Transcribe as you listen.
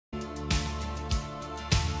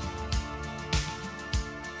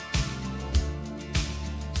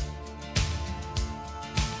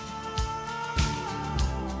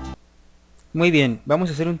Muy bien, vamos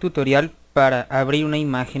a hacer un tutorial para abrir una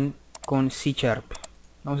imagen con C#.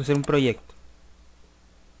 Vamos a hacer un proyecto.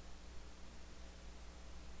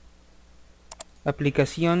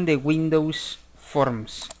 Aplicación de Windows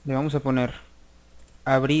Forms. Le vamos a poner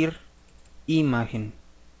abrir imagen.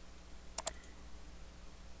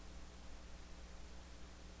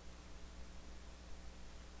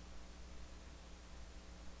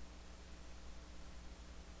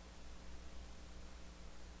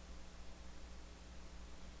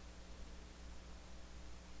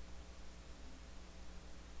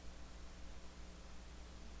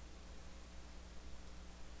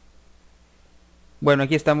 Bueno,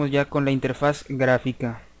 aquí estamos ya con la interfaz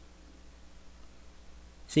gráfica.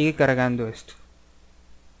 Sigue cargando esto.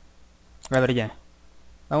 A ver ya.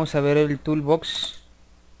 Vamos a ver el toolbox.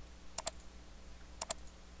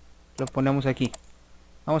 Lo ponemos aquí.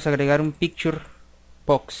 Vamos a agregar un picture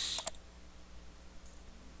box.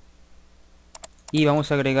 Y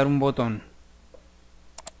vamos a agregar un botón.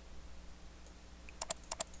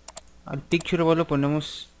 Al picture box lo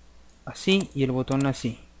ponemos así y el botón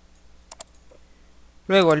así.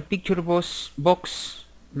 Luego al picture box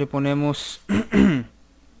le ponemos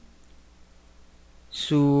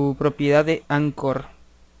su propiedad de anchor.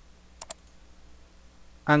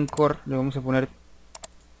 Anchor le vamos a poner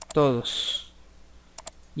todos.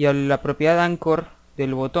 Y a la propiedad anchor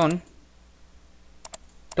del botón,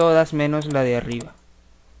 todas menos la de arriba.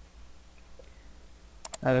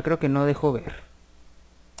 A ver, creo que no dejo ver.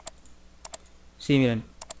 Sí, miren.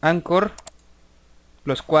 Anchor,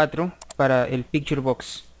 los 4 para el picture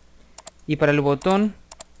box. Y para el botón,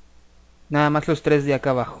 nada más los 3 de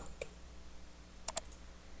acá abajo.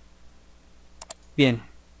 Bien.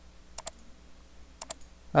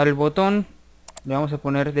 Al botón le vamos a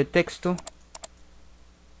poner de texto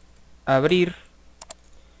abrir.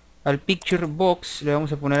 Al picture box le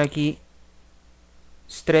vamos a poner aquí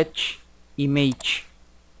stretch image.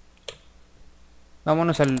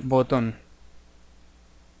 Vámonos al botón.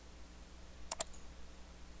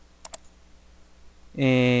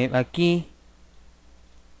 Aquí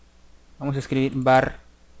vamos a escribir var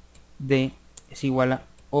d es igual a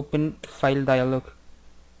open file dialog,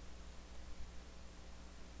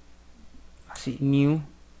 así, new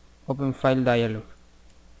open file dialog.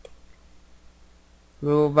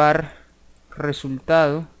 Luego var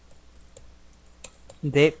resultado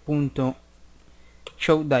de punto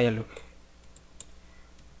show dialog.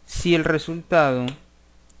 Si el resultado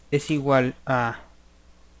es igual a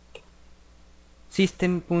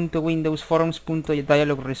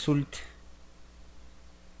system.windowsforms.dialog result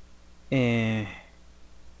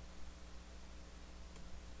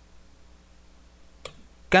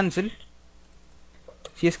cancel.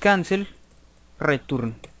 Si es cancel,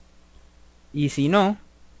 return. Y si no,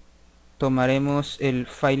 tomaremos el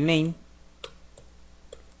file name,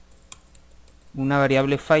 una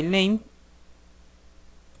variable file name.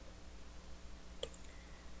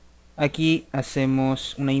 Aquí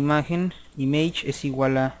hacemos una imagen, image es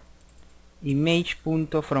igual a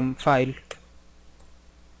image.fromFile,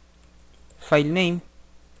 file name,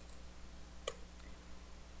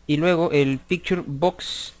 y luego el picture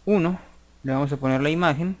box 1 le vamos a poner la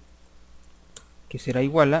imagen, que será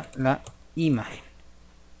igual a la imagen.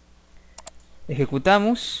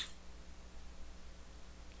 Ejecutamos,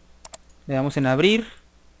 le damos en abrir,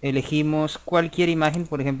 elegimos cualquier imagen,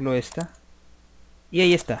 por ejemplo esta, y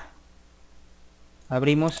ahí está.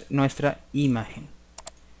 Abrimos nuestra imagen.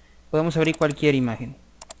 Podemos abrir cualquier imagen.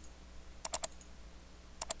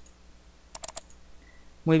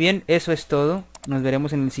 Muy bien, eso es todo. Nos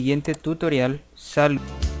veremos en el siguiente tutorial.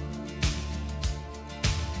 Salud.